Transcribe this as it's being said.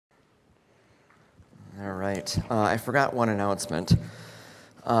right. I forgot one announcement,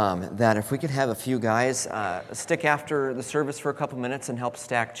 that if we could have a few guys stick after the service for a couple minutes and help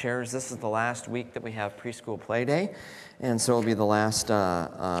stack chairs. This is the last week that we have preschool play day, and so it'll be the last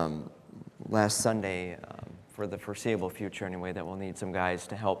Sunday for the foreseeable future anyway that we'll need some guys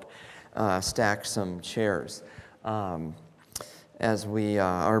to help stack some chairs. As we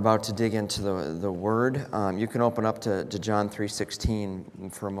are about to dig into the Word, you can open up to John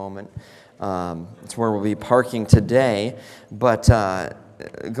 3:16 for a moment. It's where we'll be parking today, but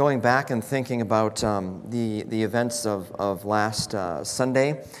going back and thinking about the events of last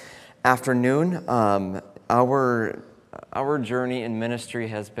Sunday afternoon, our journey in ministry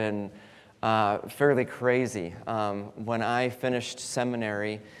has been fairly crazy. When I finished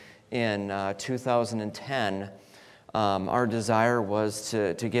seminary in 2010, our desire was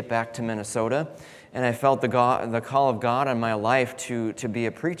to get back to Minnesota, and I felt the call of God on my life to be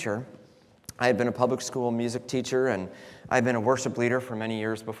a preacher. I had been a public school music teacher, and I'd been a worship leader for many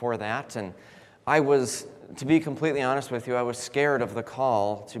years before that, and I was, to be completely honest with you, I was scared of the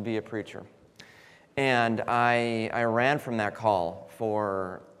call to be a preacher. And I ran from that call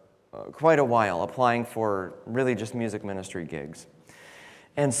for quite a while, applying for really just music ministry gigs.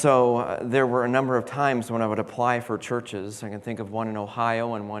 And so there were a number of times when I would apply for churches. I can think of one in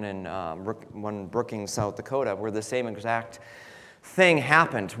Ohio and one in Brookings, South Dakota, where the same exact thing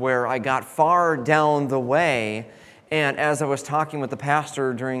happened, where I got far down the way, and as I was talking with the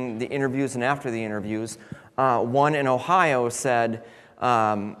pastor during the interviews and after the interviews, one in Ohio said,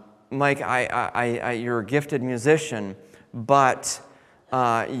 Mike, you're a gifted musician, but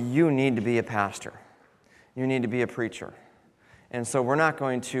you need to be a pastor. You need to be a preacher. And so we're not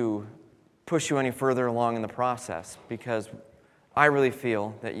going to push you any further along in the process because I really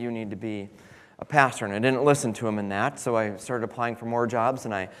feel that you need to be a pastor. And I didn't listen to him in that, so I started applying for more jobs,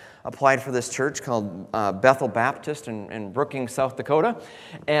 and I applied for this church called Bethel Baptist in Brookings, South Dakota.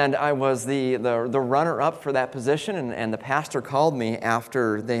 And I was the runner-up for that position, and the pastor called me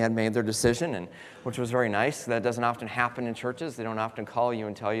after they had made their decision, and which was very nice. That doesn't often happen in churches. They don't often call you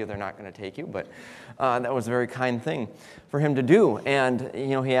and tell you they're not going to take you, but that was a very kind thing for him to do. And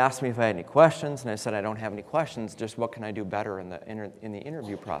he asked me if I had any questions, and I said I don't have any questions, just what can I do better in the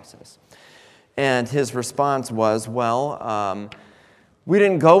interview process. And his response was, well, we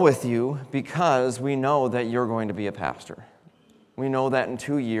didn't go with you because we know that you're going to be a pastor. We know that in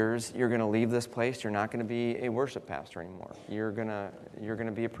 2 years you're going to leave this place. You're not going to be a worship pastor anymore. You're going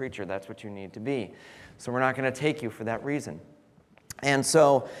to be a preacher. That's what you need to be. So we're not going to take you for that reason. And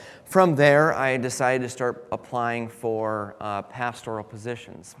so from there, I decided to start applying for pastoral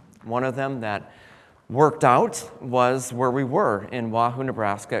positions. One of them that worked out was where we were in Wahoo,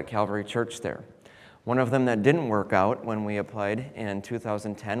 Nebraska at Calvary Church there. One of them that didn't work out when we applied in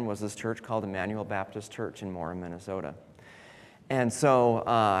 2010 was this church called Emmanuel Baptist Church in Mora, Minnesota. And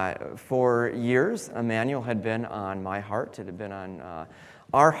so for years, Emmanuel had been on my heart. It had been on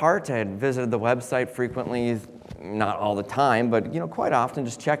our heart. I had visited the website frequently, not all the time, but quite often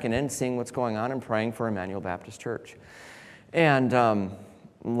just checking in, seeing what's going on and praying for Emmanuel Baptist Church. And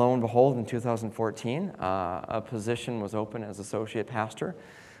lo and behold, in 2014, a position was open as associate pastor.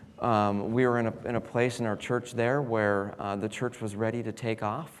 We were in a place in our church there where the church was ready to take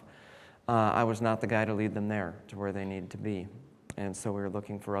off. I was not the guy to lead them there to where they needed to be. And so we were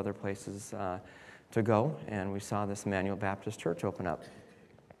looking for other places to go, and we saw this Emmanuel Baptist Church open up.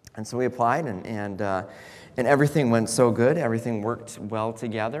 And so we applied, and everything went so good. Everything worked well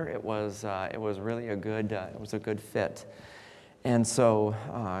together. It was really a good fit. And so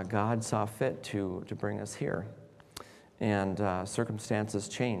God saw fit to bring us here. And circumstances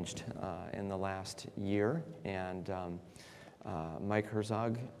changed in the last year. And Mike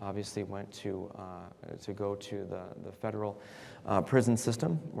Herzog obviously went to go to the federal prison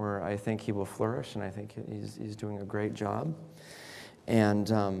system, where I think he will flourish, and I think he's doing a great job.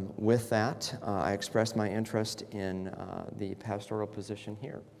 And with that, I expressed my interest in the pastoral position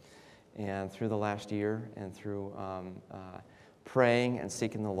here. And through the last year, and through praying and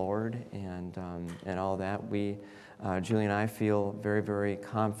seeking the Lord and all that, Julie and I feel very, very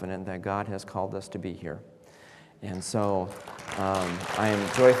confident that God has called us to be here. And so I am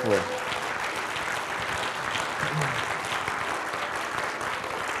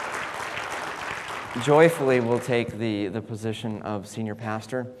joyfully will take the position of senior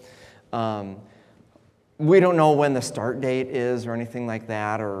pastor. We don't know when the start date is or anything like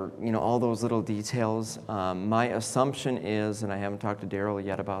that, or all those little details. My assumption is, and I haven't talked to Daryl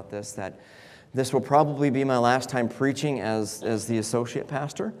yet about this, that this will probably be my last time preaching as the associate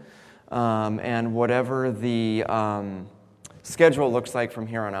pastor. And whatever the schedule looks like from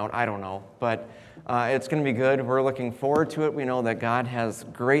here on out, I don't know. But It's going to be good. We're looking forward to it. We know that God has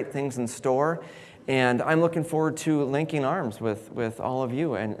great things in store. And I'm looking forward to linking arms with all of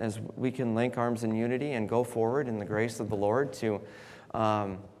you, and as we can link arms in unity and go forward in the grace of the Lord to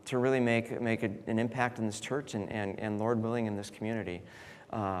really make an impact in this church and Lord willing, in this community.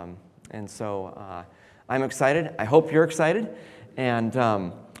 And so I'm excited. I hope you're excited.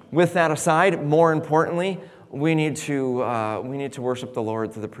 And with that aside, more importantly, we need to worship the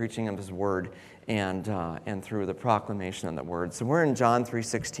Lord through the preaching of His Word and through the proclamation of that Word. So we're in John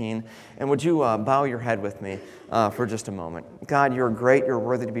 3:16, and would you bow your head with me for just a moment? God, you're great. You're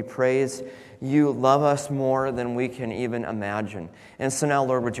worthy to be praised. You love us more than we can even imagine. And so now,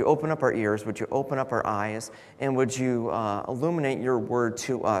 Lord, would you open up our ears? Would you open up our eyes? And would you illuminate your Word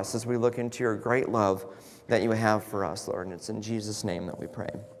to us as we look into your great love that you have for us, Lord? And it's in Jesus' name that we pray.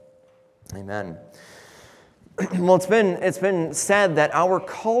 Amen. Well, it's been said that our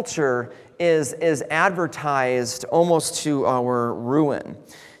culture is advertised almost to our ruin.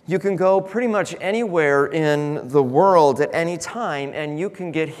 You can go pretty much anywhere in the world at any time, and you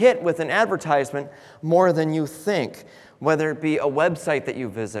can get hit with an advertisement more than you think, whether it be a website that you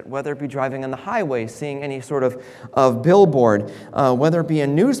visit, whether it be driving on the highway, seeing any sort of billboard, whether it be a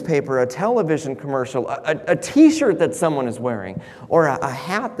newspaper, a television commercial, a T-shirt that someone is wearing, or a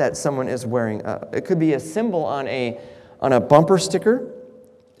hat that someone is wearing. It could be a symbol on a bumper sticker.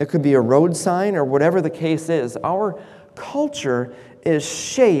 It could be a road sign, or whatever the case is. Our culture is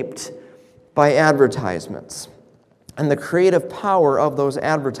shaped by advertisements and the creative power of those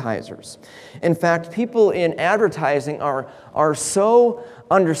advertisers. In fact, people in advertising are so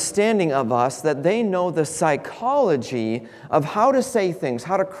understanding of us that they know the psychology of how to say things,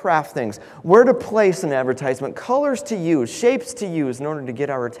 how to craft things, where to place an advertisement, colors to use, shapes to use in order to get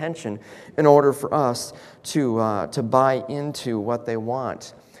our attention, in order for us to buy into what they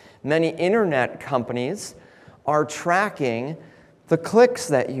want. Many internet companies are tracking the clicks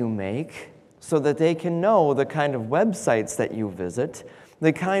that you make so that they can know the kind of websites that you visit,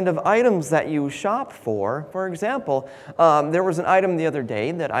 the kind of items that you shop for. For example, there was an item the other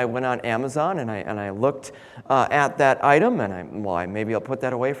day that I went on Amazon and I looked at that item, and maybe I'll put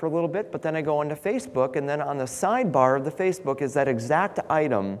that away for a little bit, but then I go onto Facebook, and then on the sidebar of the Facebook is that exact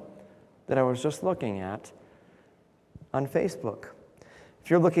item that I was just looking at on Facebook. If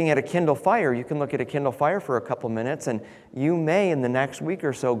you're looking at a Kindle Fire, you can look at a Kindle Fire for a couple minutes, and you may, in the next week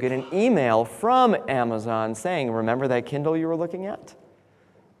or so, get an email from Amazon saying, remember that Kindle you were looking at?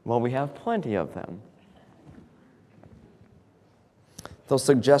 Well, we have plenty of them. They'll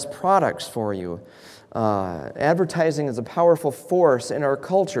suggest products for you. Advertising is a powerful force in our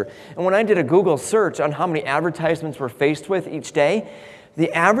culture. And when I did a Google search on how many advertisements we're faced with each day,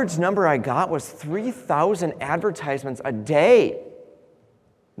 the average number I got was 3,000 advertisements a day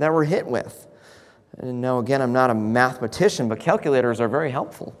that we're hit with. And now, again, I'm not a mathematician, but calculators are very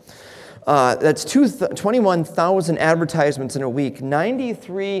helpful. That's 21,000 advertisements in a week,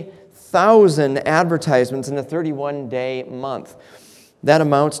 93,000 advertisements in a 31-day month. That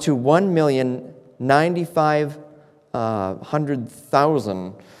amounts to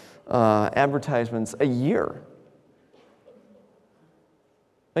 1,950,000 advertisements a year.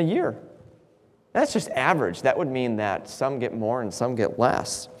 A year. That's just average. That would mean that some get more and some get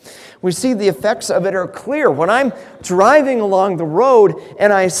less. We see the effects of it are clear. When I'm driving along the road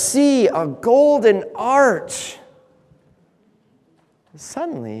and I see a golden arch,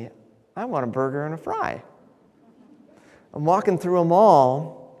 suddenly I want a burger and a fry. I'm walking through a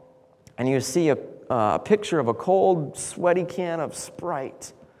mall and you see a picture of a cold, sweaty can of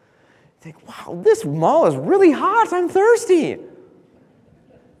Sprite. You think, wow, this mall is really hot. I'm thirsty.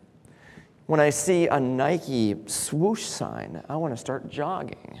 When I see a Nike swoosh sign, I want to start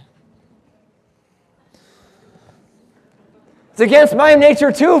jogging. It's against my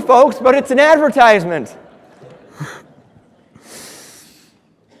nature too, folks, but it's an advertisement.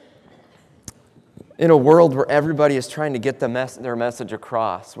 In a world where everybody is trying to get their message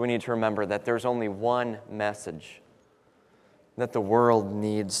across, we need to remember that there's only one message that the world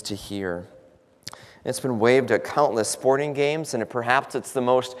needs to hear. It's been waved at countless sporting games, and perhaps it's the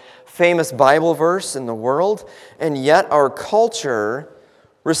most famous Bible verse in the world, and yet our culture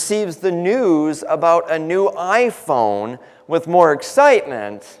receives the news about a new iPhone with more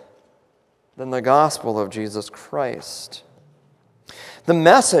excitement than the gospel of Jesus Christ. The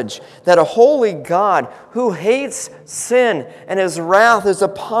message that a holy God who hates sin and his wrath is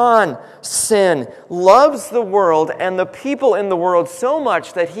upon sin loves the world and the people in the world so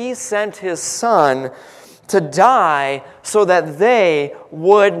much that he sent his Son to die so that they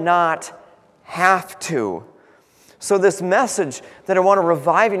would not have to. So this message that I want to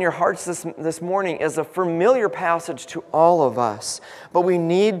revive in your hearts this morning is a familiar passage to all of us, but we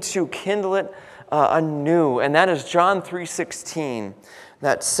need to kindle it anew. And that is John 3:16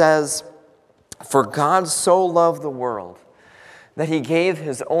 that says, "For God so loved the world that he gave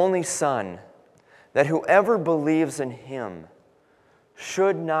his only Son, that whoever believes in him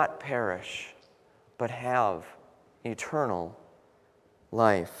should not perish, but have eternal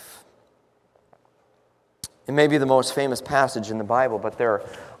life." It may be the most famous passage in the Bible, but there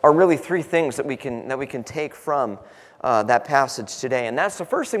are really three things that we can take from that passage today. And that's the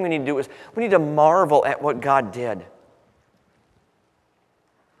first thing we need to do is we need to marvel at what God did.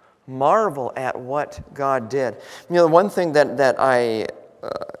 Marvel at what God did. You know, the one thing that I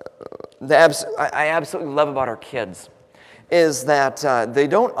absolutely love about our kids is that they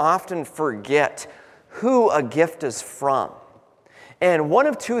don't often forget who a gift is from. And one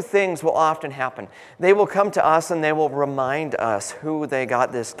of two things will often happen. They will come to us and they will remind us who they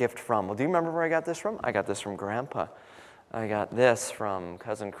got this gift from. Well, do you remember where I got this from? I got this from Grandpa. I got this from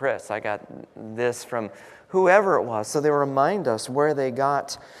Cousin Chris. I got this from whoever it was. So they remind us where they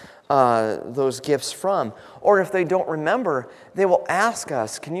got those gifts from. Or if they don't remember, they will ask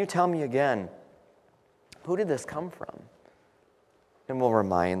us, "Can you tell me again, who did this come from?" And we'll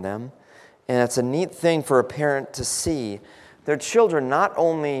remind them. And it's a neat thing for a parent to see their children not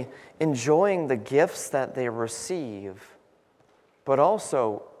only enjoying the gifts that they receive, but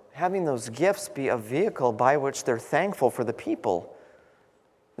also having those gifts be a vehicle by which they're thankful for the people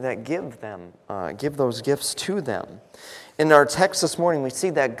that give those gifts to them. In our text this morning, we see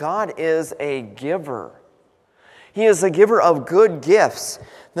that God is a giver. He is a giver of good gifts.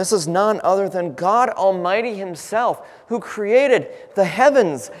 This is none other than God Almighty himself, who created the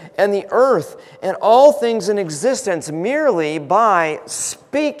heavens and the earth and all things in existence merely by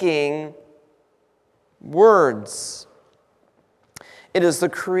speaking words. It is the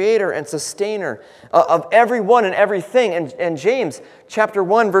creator and sustainer of everyone and everything. And James chapter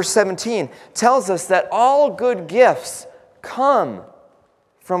 1, verse 17 tells us that all good gifts come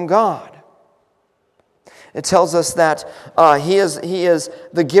from God. It tells us that He is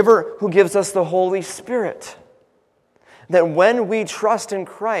the giver who gives us the Holy Spirit. That when we trust in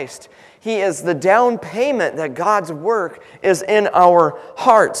Christ, He is the down payment that God's work is in our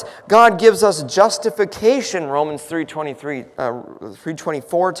hearts. God gives us justification, Romans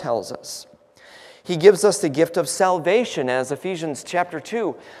 3:24 tells us. He gives us the gift of salvation, as Ephesians chapter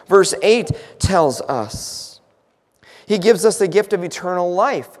 2, verse 8 tells us. He gives us the gift of eternal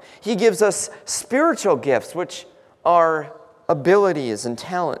life. He gives us spiritual gifts, which are abilities and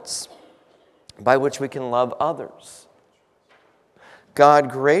talents by which we can love others.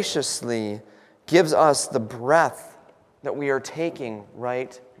 God graciously gives us the breath that we are taking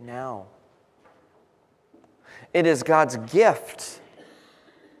right now. It is God's gift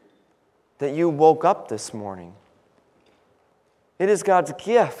that you woke up this morning. It is God's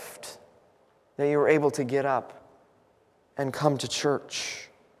gift that you were able to get up and come to church.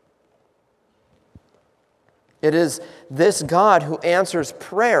 It is this God who answers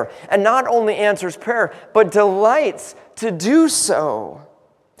prayer, and not only answers prayer, but delights to do so.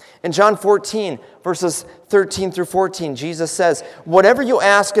 In John 14, verses 13 through 14, Jesus says, "Whatever you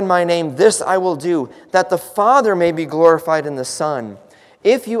ask in my name, this I will do, that the Father may be glorified in the Son.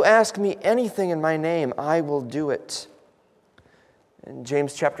 If you ask me anything in my name, I will do it." And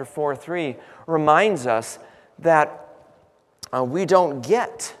James chapter 4:3 reminds us that we don't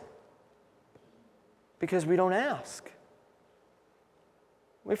get because we don't ask.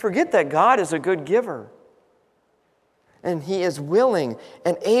 We forget that God is a good giver. And He is willing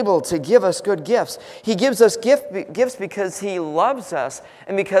and able to give us good gifts. He gives us gifts because He loves us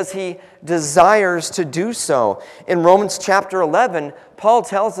and because He desires to do so. In Romans chapter 11, Paul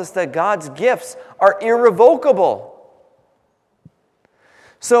tells us that God's gifts are irrevocable.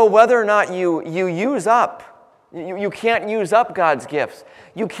 So whether or not you use up, you can't use up God's gifts.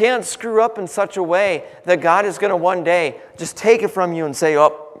 You can't screw up in such a way that God is going to one day just take it from you and say,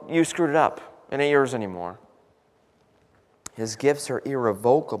 "Oh, you screwed it up. It ain't yours anymore." His gifts are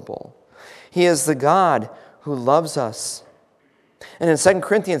irrevocable. He is the God who loves us. And in 2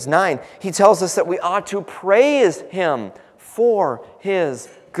 Corinthians 9, he tells us that we ought to praise Him for His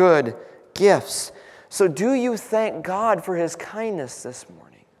good gifts. So do you thank God for His kindness this morning?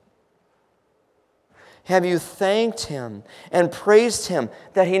 Have you thanked Him and praised Him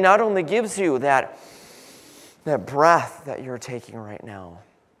that He not only gives you that breath that you're taking right now,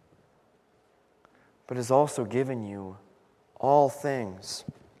 but has also given you all things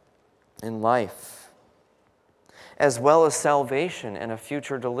in life, as well as salvation and a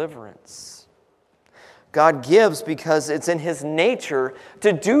future deliverance? God gives because it's in his nature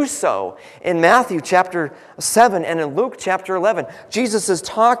to do so. In Matthew chapter 7 and in Luke chapter 11, Jesus is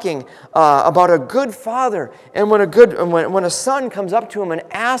talking about a good father. And when a son comes up to him and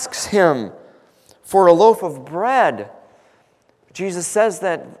asks him for a loaf of bread, Jesus says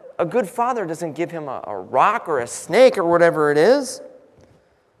that a good father doesn't give him a rock or a snake or whatever it is.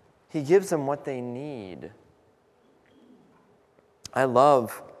 He gives them what they need. I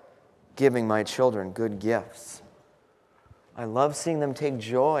love giving my children good gifts. I love seeing them take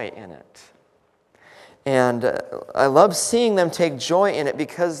joy in it. And I love seeing them take joy in it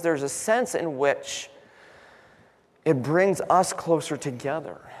because there's a sense in which it brings us closer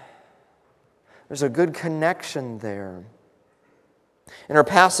together. There's a good connection there. In our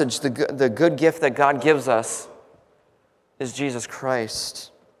passage, the good gift that God gives us is Jesus Christ.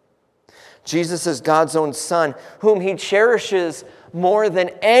 Jesus is God's own Son, whom he cherishes more than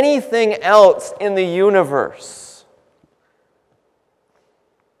anything else in the universe.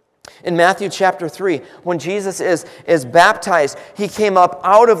 In Matthew chapter 3, when Jesus is baptized, he came up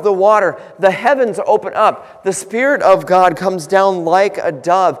out of the water. The heavens open up. The Spirit of God comes down like a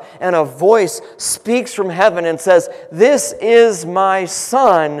dove, and a voice speaks from heaven and says, "This is my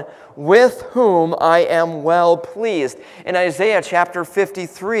Son, with whom I am well pleased." In Isaiah chapter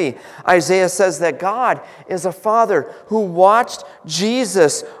 53, Isaiah says that God is a father who watched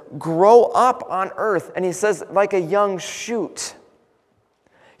Jesus grow up on earth. And he says, like a young shoot.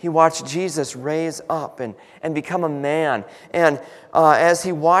 He watched Jesus raise up and become a man. And as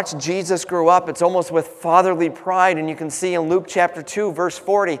he watched Jesus grow up, it's almost with fatherly pride. And you can see in Luke chapter 2, verse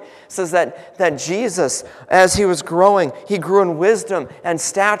 40, it says that Jesus, as he was growing, he grew in wisdom and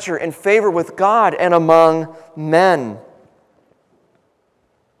stature and favor with God and among men.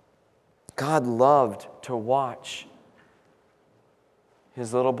 God loved to watch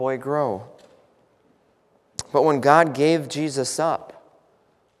his little boy grow. But when God gave Jesus up,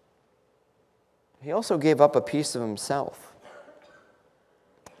 he also gave up a piece of himself.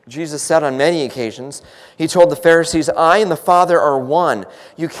 Jesus said on many occasions, he told the Pharisees, "I and the Father are one."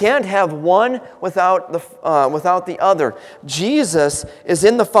 You can't have one without the other. Jesus is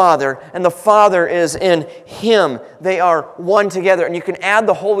in the Father, and the Father is in him. They are one together. And you can add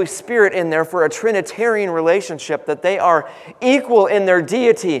the Holy Spirit in there for a Trinitarian relationship, that they are equal in their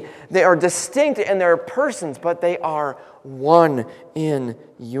deity. They are distinct in their persons, but they are one in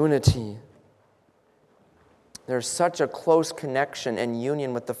unity. There's such a close connection and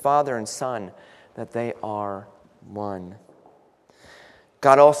union with the Father and Son that they are one.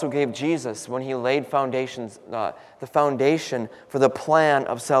 God also gave Jesus, when he laid the foundation for the plan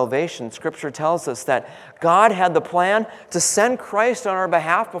of salvation. Scripture tells us that God had the plan to send Christ on our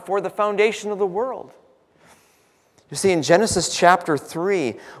behalf before the foundation of the world. You see, in Genesis chapter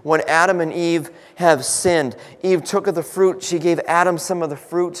 3, when Adam and Eve have sinned, Eve took of the fruit, she gave Adam some of the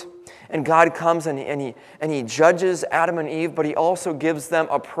fruit. And God comes and he judges Adam and Eve, but he also gives them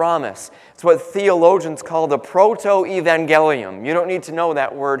a promise. It's what theologians call the proto-evangelium. You don't need to know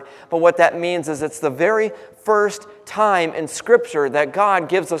that word, but what that means is it's the very first time in Scripture that God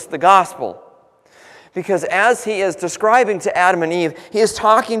gives us the gospel. Because as he is describing to Adam and Eve, he is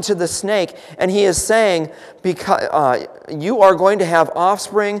talking to the snake, and he is saying, you are going to have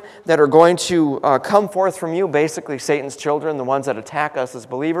offspring that are going to come forth from you, basically Satan's children, the ones that attack us as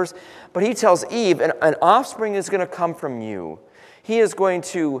believers. But he tells Eve, an offspring is going to come from you. You are going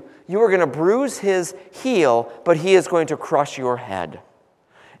to bruise his heel, but he is going to crush your head.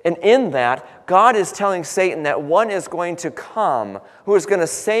 And in that, God is telling Satan that one is going to come who is going to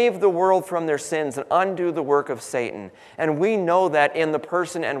save the world from their sins and undo the work of Satan. And we know that in the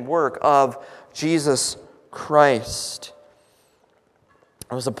person and work of Jesus Christ.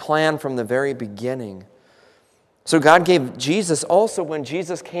 It was a plan from the very beginning. So God gave Jesus also when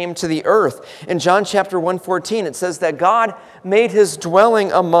Jesus came to the earth. In John chapter 1:14, it says that God made his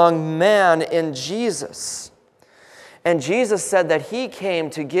dwelling among men in Jesus. And Jesus said that he came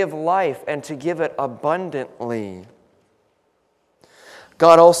to give life and to give it abundantly.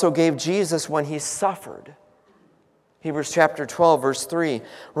 God also gave Jesus when he suffered. Hebrews chapter 12, verse 3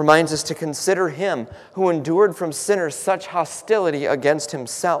 reminds us to consider him who endured from sinners such hostility against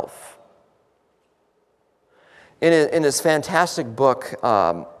himself. In his fantastic book,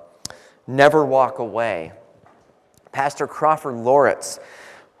 Never Walk Away, Pastor Crawford Loritz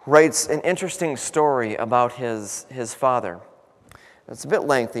writes an interesting story about his father. It's a bit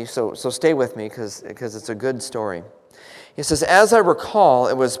lengthy, so stay with me because it's a good story. He says, "As I recall,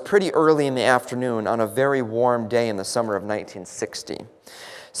 it was pretty early in the afternoon on a very warm day in the summer of 1960.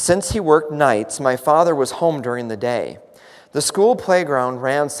 Since he worked nights, my father was home during the day. The school playground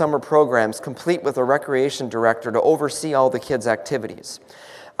ran summer programs complete with a recreation director to oversee all the kids' activities.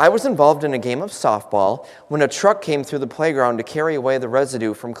 I was involved in a game of softball when a truck came through the playground to carry away the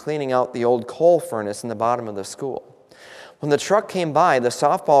residue from cleaning out the old coal furnace in the bottom of the school. When the truck came by, the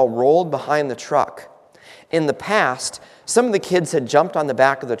softball rolled behind the truck. In the past, some of the kids had jumped on the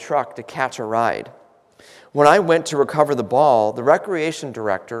back of the truck to catch a ride. When I went to recover the ball, the recreation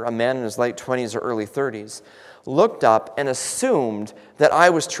director, a man in his late 20s or early 30s, looked up and assumed that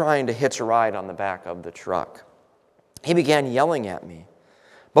I was trying to hitch a ride on the back of the truck. He began yelling at me.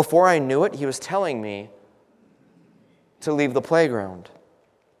 Before I knew it, he was telling me to leave the playground.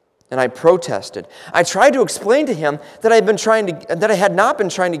 And I protested. I tried to explain to him that I had not been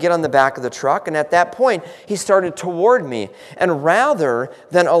trying to get on the back of the truck, and at that point, he started toward me. And rather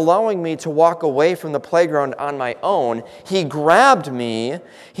than allowing me to walk away from the playground on my own, he grabbed me,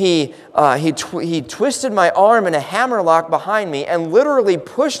 he twisted my arm in a hammerlock behind me, and literally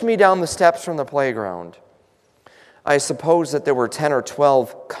pushed me down the steps from the playground. I suppose that there were 10 or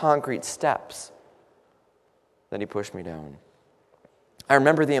 12 concrete steps that he pushed me down. I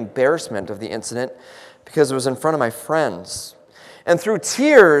remember the embarrassment of the incident because it was in front of my friends. And through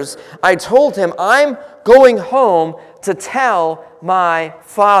tears, I told him, I'm going home to tell my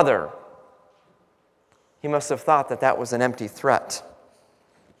father. He must have thought that that was an empty threat.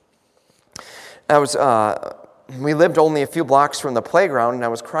 We lived only a few blocks from the playground, and I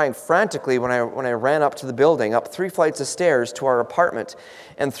was crying frantically when I ran up to the building, up 3 flights of stairs to our apartment,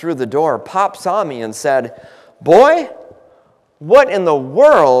 and through the door. Pop saw me and said, "Boy, what in the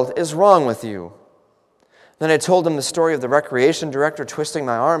world is wrong with you?" Then I told him the story of the recreation director twisting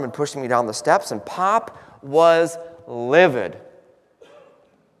my arm and pushing me down the steps, and Pop was livid.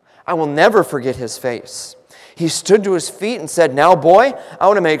 I will never forget his face. He stood to his feet and said, "Now, boy, I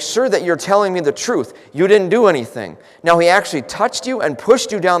want to make sure that you're telling me the truth. You didn't do anything. Now, he actually touched you and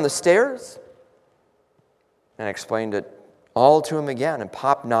pushed you down the stairs?" And I explained it all to him again, and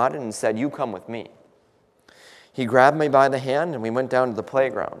Pop nodded and said, "You come with me." He grabbed me by the hand, and we went down to the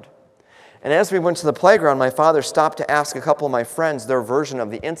playground. And as we went to the playground, my father stopped to ask a couple of my friends their version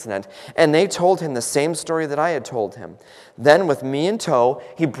of the incident, and they told him the same story that I had told him. Then, with me in tow,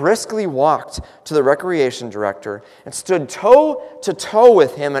 he briskly walked to the recreation director and stood toe to toe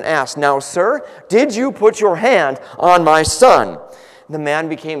with him and asked, "Now, sir, did you put your hand on my son?" The man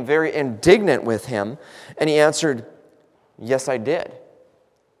became very indignant with him, and he answered, "Yes, I did,"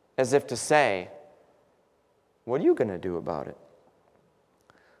 as if to say, "What are you going to do about it?"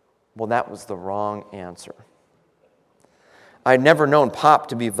 Well, that was the wrong answer. I'd never known Pop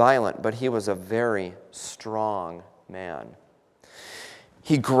to be violent, but he was a very strong man.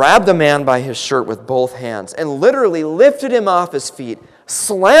 He grabbed the man by his shirt with both hands and literally lifted him off his feet,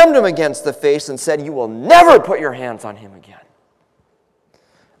 slammed him against the face, and said, "You will never put your hands on him again."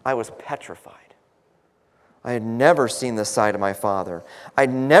 I was petrified. I had never seen this side of my father.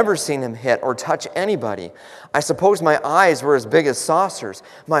 I'd never seen him hit or touch anybody. I suppose my eyes were as big as saucers.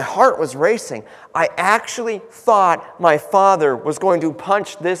 My heart was racing. I actually thought my father was going to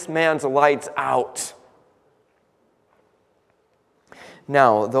punch this man's lights out.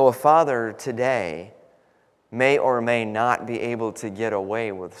 Now, though a father today may or may not be able to get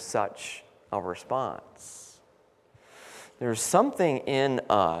away with such a response, there's something in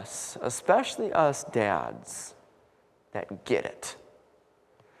us, especially us dads, that get it.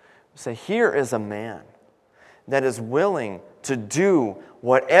 So here is a man that is willing to do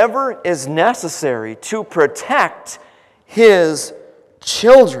whatever is necessary to protect his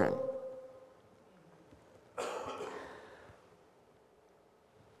children.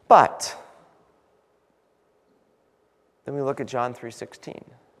 But then we look at John 3:16.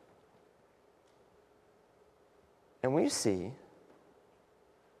 And we see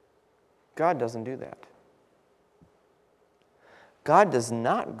God doesn't do that. God does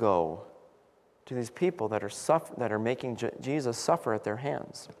not go to these people that are making Jesus suffer at their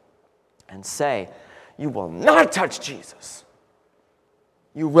hands and say, "You will not touch Jesus.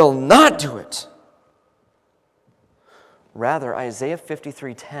 You will not do it." Rather, Isaiah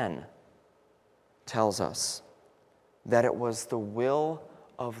 53:10 tells us that it was the will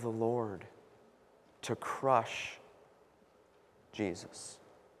of the Lord to crush Jesus.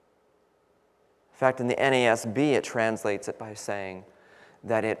 In fact, in the NASB, it translates it by saying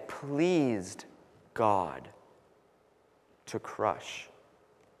that it pleased God to crush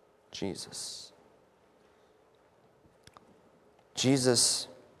Jesus. Jesus,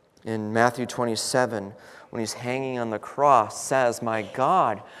 in Matthew 27, when he's hanging on the cross, says, my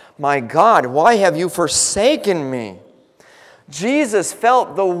God, why have you forsaken me?" Jesus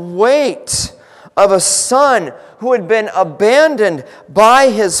felt the weight of a son who had been abandoned by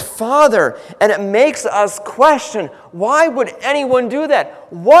his father. And it makes us question, why would anyone do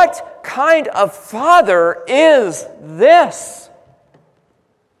that? What kind of father is this?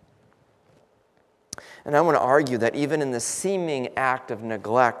 And I want to argue that even in the seeming act of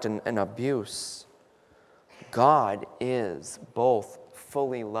neglect and abuse, God is both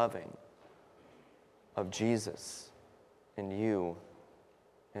fully loving of Jesus and you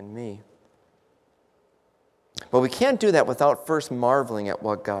and me. But we can't do that without first marveling at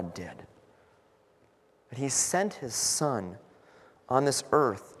what God did. That He sent His Son on this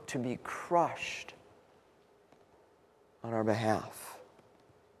earth to be crushed on our behalf.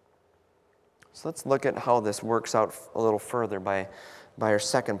 So let's look at how this works out a little further by our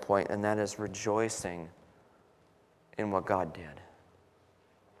second point, and that is rejoicing in what God did.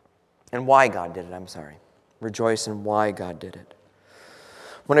 And why God did it, Rejoice in why God did it.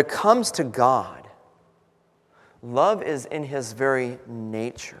 When it comes to God, love is in His very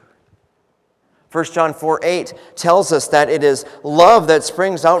nature. 1 John 4:8 tells us that it is love that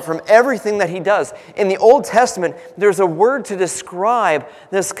springs out from everything that He does. In the Old Testament, there's a word to describe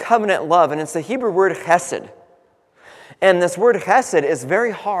this covenant love, and it's the Hebrew word chesed. And this word chesed is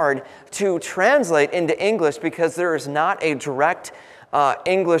very hard to translate into English because there is not a direct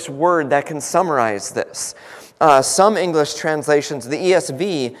English word that can summarize this. Some English translations, the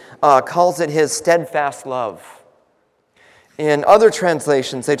ESV, calls it His steadfast love. In other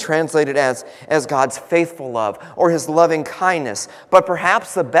translations, they translate it as God's faithful love or His loving kindness. But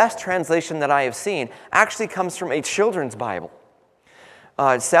perhaps the best translation that I have seen actually comes from a children's Bible.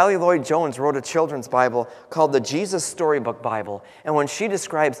 Sally Lloyd Jones wrote a children's Bible called the Jesus Storybook Bible. And when she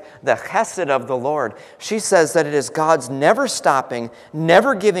describes the chesed of the Lord, she says that it is God's never stopping,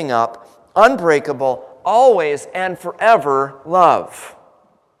 never giving up, unbreakable, always and forever love.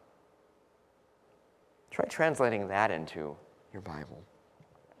 Try translating that into your Bible.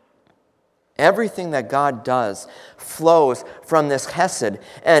 Everything that God does flows from this chesed,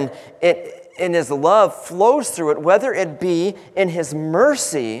 and in His love flows through it, whether it be in His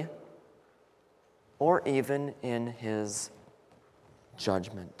mercy or even in His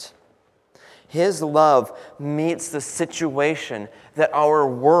judgment. His love meets the situation that our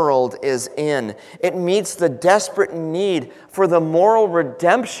world is in. It meets the desperate need for the moral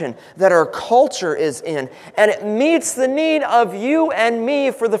redemption that our culture is in. And it meets the need of you and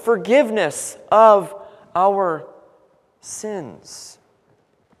me for the forgiveness of our sins.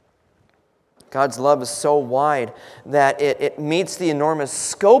 God's love is so wide that it meets the enormous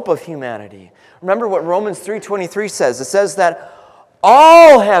scope of humanity. Remember what Romans 3:23 says. It says that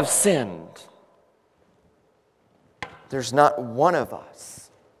all have sinned. There's not one of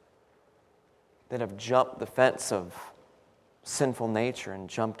us that have jumped the fence of sinful nature and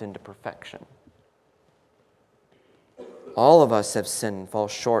jumped into perfection. All of us have sinned and fall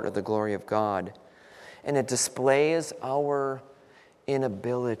short of the glory of God. And it displays our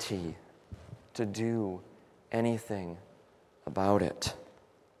inability to do anything about it.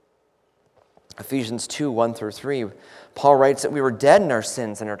 Ephesians 2:1-3, Paul writes that we were dead in our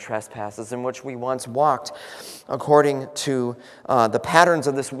sins and our trespasses in which we once walked according to the patterns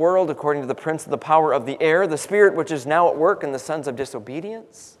of this world, according to the prince of the power of the air, the spirit which is now at work in the sons of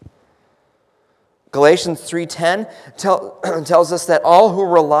disobedience. Galatians 3:10 tells us that all who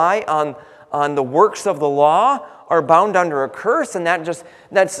rely on the works of the law are bound under a curse, and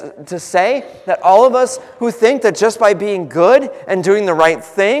that's to say that all of us who think that just by being good and doing the right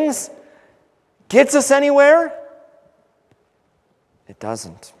things gets us anywhere, it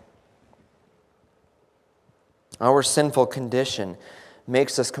doesn't. Our sinful condition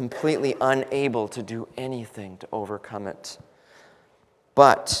makes us completely unable to do anything to overcome it.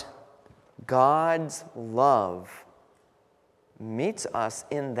 But God's love meets us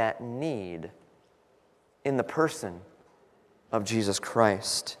in that need in the person of Jesus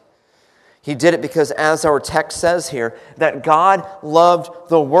Christ. He did it because, as our text says here, that God loved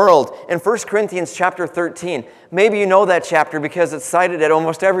the world. In 1 Corinthians chapter 13, maybe you know that chapter because it's cited at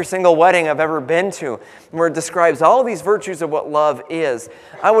almost every single wedding I've ever been to, where it describes all these virtues of what love is.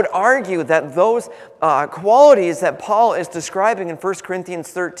 I would argue that those qualities that Paul is describing in 1 Corinthians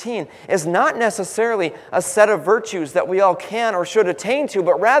 13 is not necessarily a set of virtues that we all can or should attain to,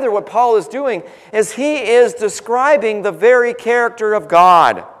 but rather what Paul is doing is he is describing the very character of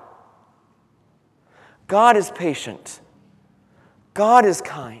God. God is patient. God is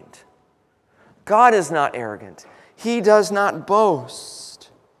kind. God is not arrogant. He does not boast.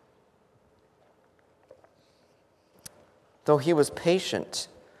 Though He was patient,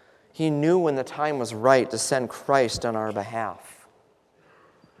 He knew when the time was right to send Christ on our behalf.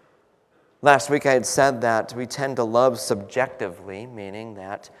 Last week I had said that we tend to love subjectively, meaning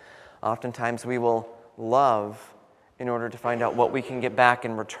that oftentimes we will love in order to find out what we can get back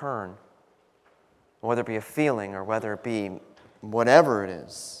in return, whether it be a feeling or whether it be whatever it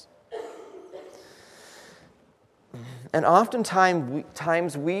is. And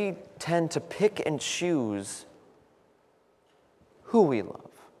oftentimes we tend to pick and choose who we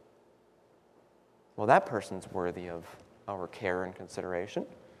love. Well, that person's worthy of our care and consideration.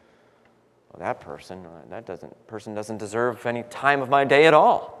 Well, that person doesn't deserve any time of my day at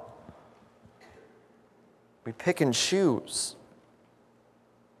all. We pick and choose.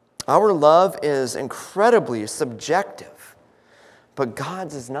 Our love is incredibly subjective, but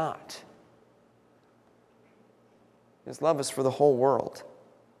God's is not. His love is for the whole world.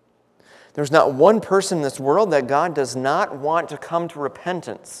 There's not one person in this world that God does not want to come to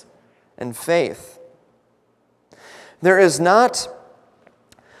repentance and faith. There is not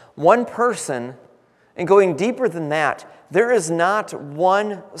one person, and going deeper than that, there is not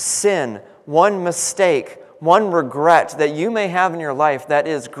one sin, one mistake, one regret that you may have in your life that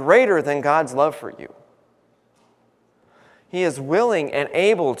is greater than God's love for you. He is willing and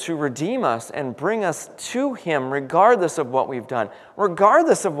able to redeem us and bring us to Him regardless of what we've done,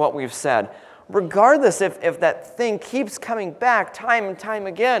 regardless of what we've said, regardless if that thing keeps coming back time and time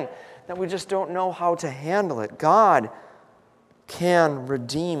again, that we just don't know how to handle it. God can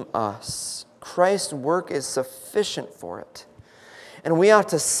redeem us. Christ's work is sufficient for it. And we ought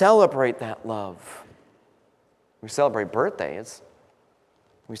to celebrate that love. We celebrate birthdays.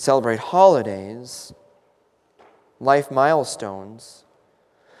 We celebrate holidays, life milestones.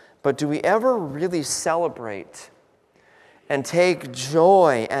 But do we ever really celebrate and take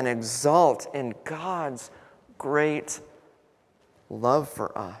joy and exult in God's great love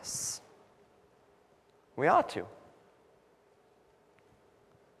for us? We ought to.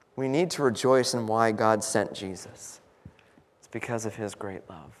 We need to rejoice in why God sent Jesus. It's because of His great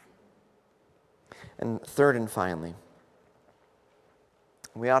love. And third and finally,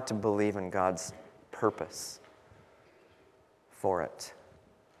 we ought to believe in God's purpose for it.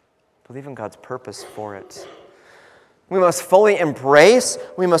 Believe in God's purpose for it. We must fully embrace,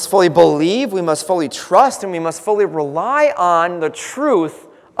 we must fully believe, we must fully trust, and we must fully rely on the truth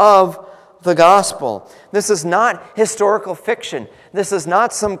of the gospel. This is not historical fiction. This is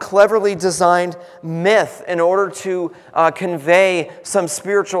not some cleverly designed myth in order to convey some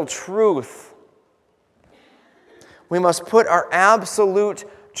spiritual truth. We must put our absolute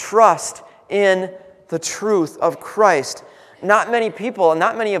trust in the truth of Christ. Not many people, and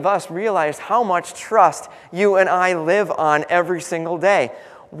not many of us realize how much trust you and I live on every single day.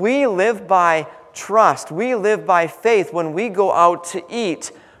 We live by trust. We live by faith when we go out to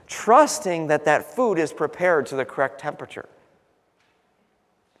eat, trusting that that food is prepared to the correct temperature.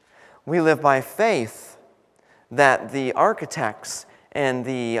 We live by faith that the architects and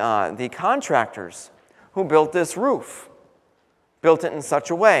the contractors who built this roof built it in such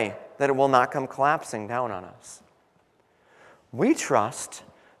a way that it will not come collapsing down on us. We trust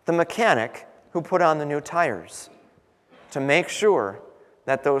the mechanic who put on the new tires to make sure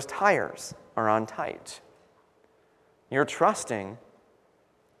that those tires are on tight. You're trusting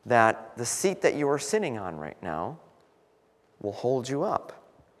that the seat that you are sitting on right now will hold you up.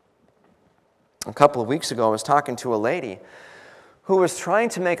 A couple of weeks ago, I was talking to a lady who was trying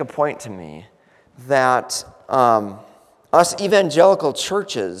to make a point to me that us evangelical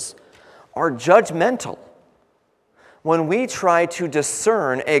churches are judgmental when we try to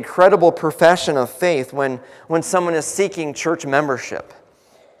discern a credible profession of faith when someone is seeking church membership.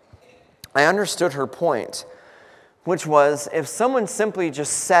 I understood her point, which was if someone simply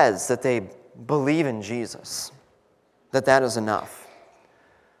just says that they believe in Jesus, that is enough.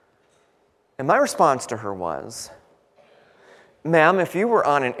 And my response to her was, ma'am, if you were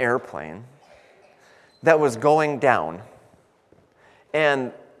on an airplane that was going down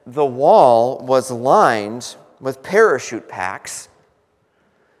and the wall was lined with parachute packs,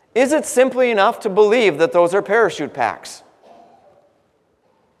 is it simply enough to believe that those are parachute packs?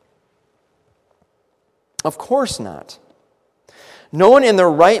 Of course not. No one in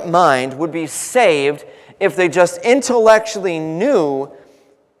their right mind would be saved if they just intellectually knew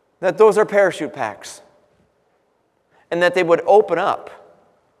that those are parachute packs and that they would open up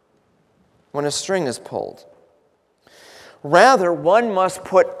when a string is pulled. Rather, one must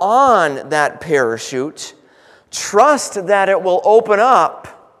put on that parachute, trust that it will open up,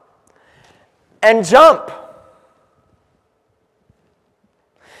 and jump.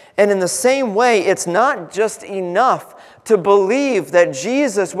 And in the same way, it's not just enough to believe that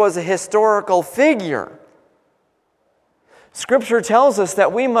Jesus was a historical figure. Scripture tells us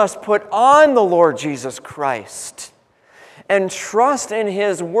that we must put on the Lord Jesus Christ and trust in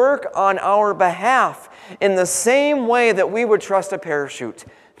His work on our behalf in the same way that we would trust a parachute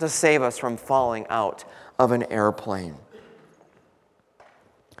to save us from falling out of an airplane.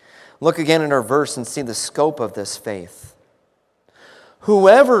 Look again at our verse and see the scope of this faith.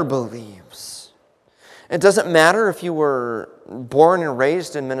 Whoever believes. It doesn't matter if you were born and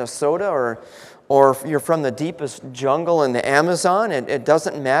raised in Minnesota or if you're from the deepest jungle in the Amazon. It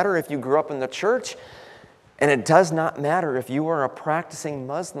doesn't matter if you grew up in the church. And it does not matter if you were a practicing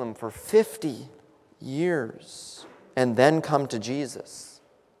Muslim for 50 years and then come to Jesus.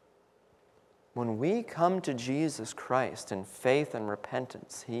 When we come to Jesus Christ in faith and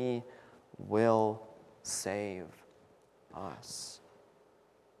repentance, He will save us.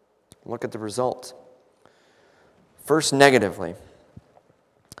 Look at the result. First, negatively,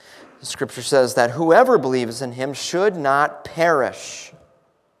 the Scripture says that whoever believes in Him should not perish.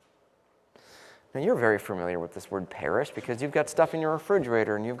 Now, you're very familiar with this word perish because you've got stuff in your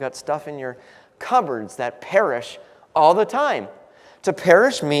refrigerator and you've got stuff in your cupboards that perish all the time. To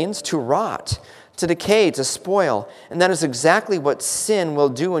perish means to rot, to decay, to spoil. And that is exactly what sin will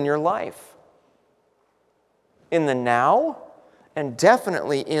do in your life. In the now and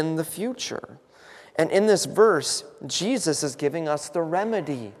definitely in the future. And in this verse, Jesus is giving us the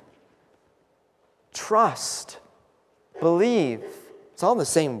remedy. Trust, believe. It's all the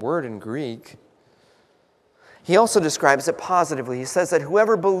same word in Greek. He also describes it positively. He says that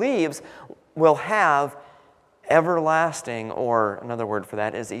whoever believes will have everlasting, or another word for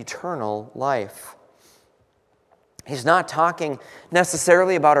that is eternal life. He's not talking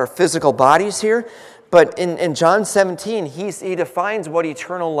necessarily about our physical bodies here, but in John 17, he defines what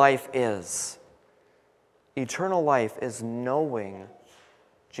eternal life is. Eternal life is knowing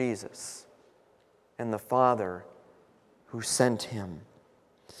Jesus and the Father who sent Him.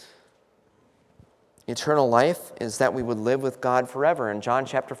 Eternal life is that we would live with God forever. In John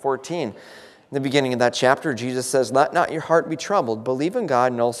chapter 14, in the beginning of that chapter, Jesus says, "Let not your heart be troubled. Believe in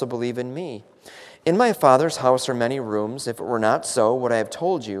God and also believe in me. In my Father's house are many rooms. If it were not so, would I have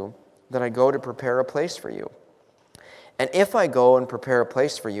told you that I go to prepare a place for you? And if I go and prepare a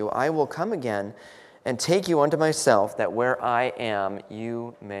place for you, I will come again and take you unto myself, that where I am,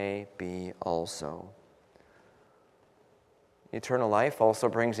 you may be also." Eternal life also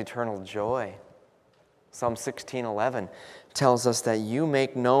brings eternal joy. Psalm 16:11 tells us that you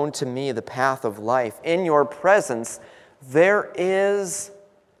make known to me the path of life. In your presence there is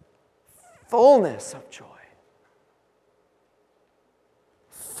fullness of joy.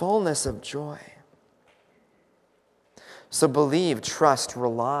 Fullness of joy. So believe, trust,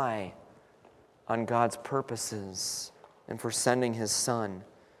 rely on God's purposes and for sending His Son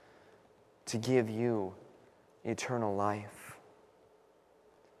to give you eternal life.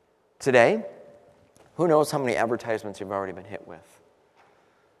 Today, who knows how many advertisements you've already been hit with?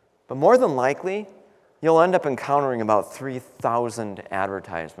 But more than likely, you'll end up encountering about 3,000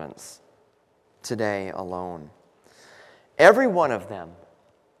 advertisements today alone. Every one of them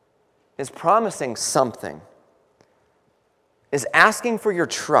is promising something, is asking for your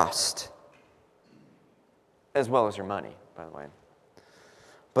trust, as well as your money, by the way.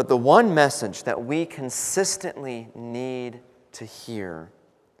 But the one message that we consistently need to hear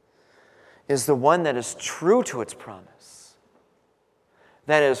is the one that is true to its promise,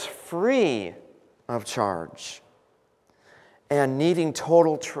 that is free of charge, and needing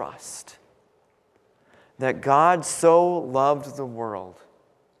total trust, that God so loved the world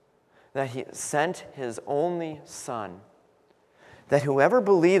that He sent His only Son, that whoever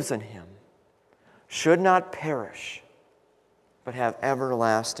believes in Him should not perish, but have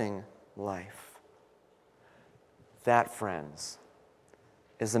everlasting life. That, friends,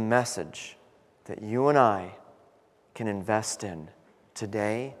 is a message that you and I can invest in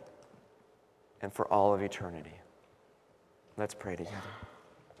today and for all of eternity. Let's pray together.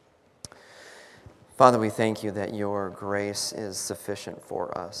 Father, we thank you that your grace is sufficient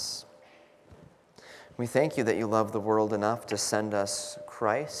for us. We thank you that you love the world enough to send us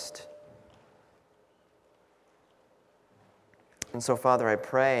Christ. And so, Father, I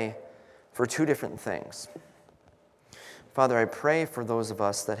pray for two different things. Father, I pray for those of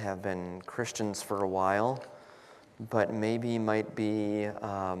us that have been Christians for a while, but maybe might be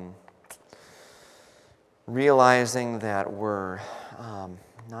realizing that we're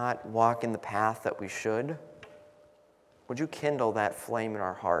not walking the path that we should. Would you kindle that flame in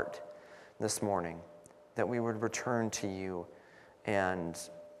our heart this morning, that we would return to you and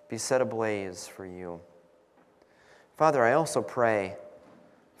be set ablaze for you? Father, I also pray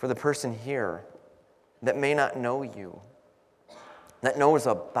for the person here that may not know you, that knows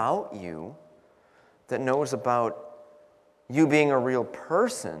about you, that knows about you being a real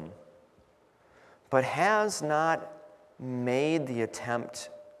person, but has not made the attempt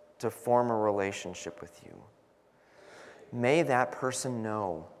to form a relationship with you. May that person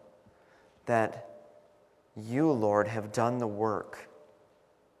know that you, Lord, have done the work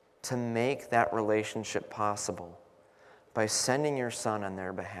to make that relationship possible by sending your Son on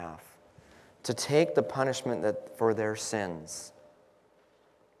their behalf to take the punishment for their sins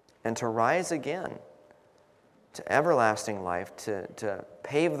and to rise again to everlasting life, to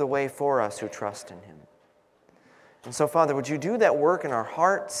pave the way for us who trust in him. And so, Father, would you do that work in our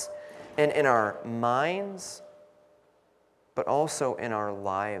hearts and in our minds, but also in our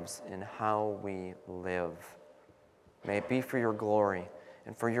lives, in how we live. May it be for your glory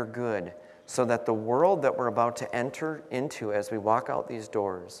and for your good, so that the world that we're about to enter into as we walk out these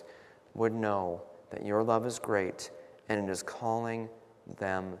doors would know that your love is great and it is calling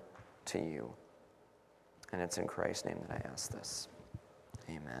them to you. And it's in Christ's name that I ask this.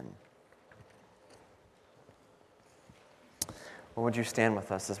 Amen. Well, would you stand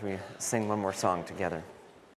with us as we sing one more song together?